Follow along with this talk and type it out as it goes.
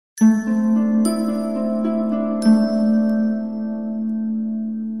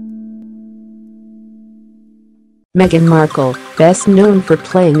Meghan Markle, best known for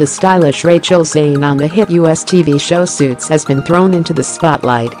playing the stylish Rachel Zane on the hit US TV show Suits, has been thrown into the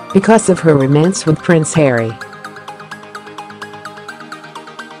spotlight because of her romance with Prince Harry.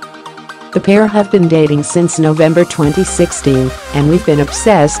 The pair have been dating since November 2016, and we've been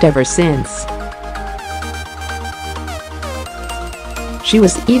obsessed ever since. She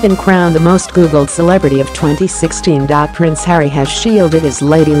was even crowned the most Googled celebrity of 2016. Prince Harry has shielded his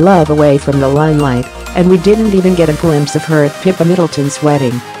lady love away from the limelight, and we didn't even get a glimpse of her at Pippa Middleton's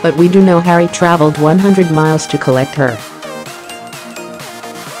wedding, but we do know Harry traveled 100 miles to collect her.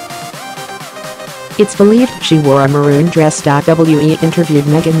 It's believed she wore a maroon dress. We interviewed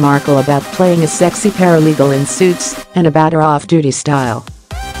Meghan Markle about playing a sexy paralegal in Suits and about her off-duty style.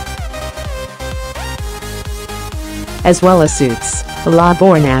 As well as Suits, the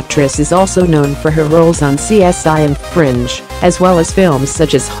law-born actress is also known for her roles on CSI and Fringe, as well as films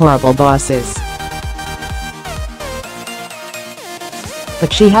such as Horrible Bosses.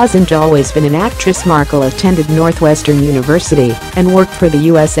 But she hasn't always been an actress. Markle attended Northwestern University and worked for the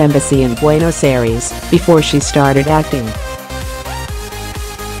U.S. Embassy in Buenos Aires before she started acting.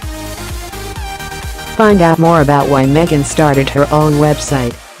 Find out more about why Meghan started her own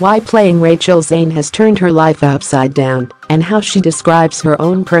website, why playing Rachel Zane has turned her life upside down, and how she describes her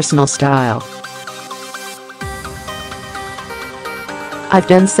own personal style. I've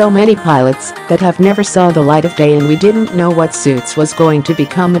done so many pilots that have never saw the light of day, and we didn't know what Suits was going to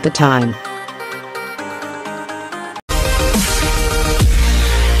become at the time.